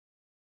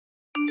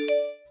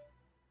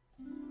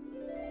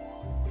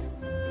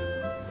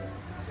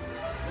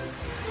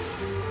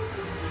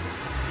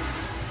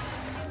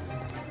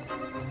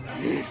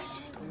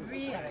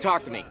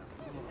Talk to me.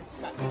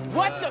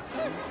 What the?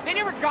 They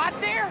never got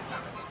there?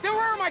 Then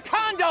where are my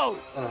condos?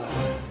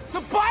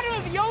 The bottom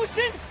of the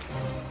ocean?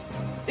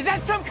 Is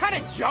that some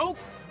kind of joke?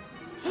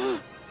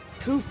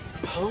 2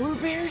 polar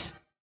bears?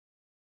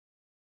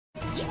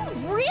 You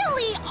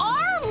really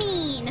are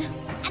mean!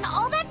 And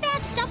all that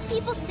bad stuff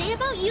people say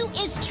about you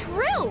is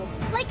true!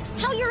 Like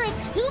how you're a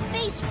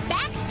two-faced,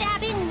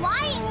 backstabbing,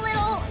 lying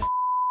little...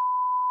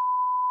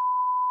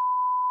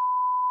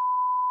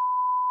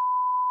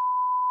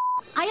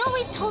 I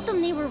always told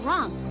them they were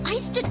wrong. I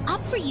stood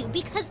up for you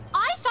because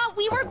I thought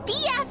we were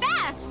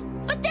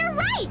BFFs! But they're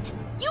right!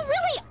 You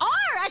really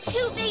are a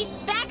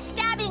two-faced,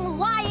 backstabbing,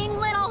 lying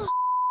little...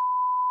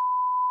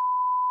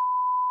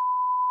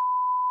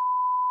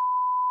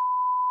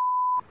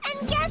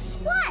 And guess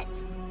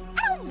what?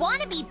 I don't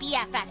want to be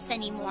BFFs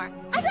anymore.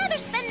 I'd rather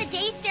spend the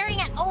day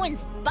staring at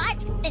Owen's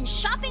butt than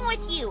shopping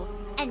with you.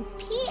 And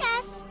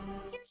P.S.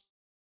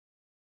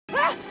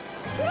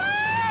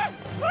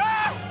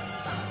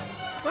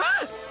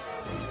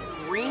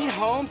 Greene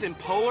Homes and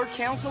Polar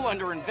Council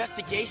under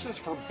investigations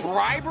for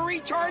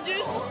bribery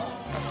charges?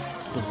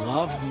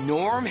 Beloved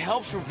Norm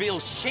helps reveal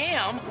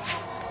sham?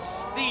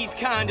 These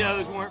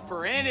condos weren't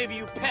for any of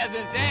you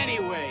peasants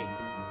anyway.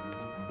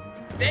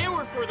 They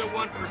were for the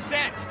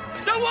 1%.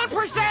 The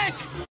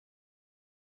 1%!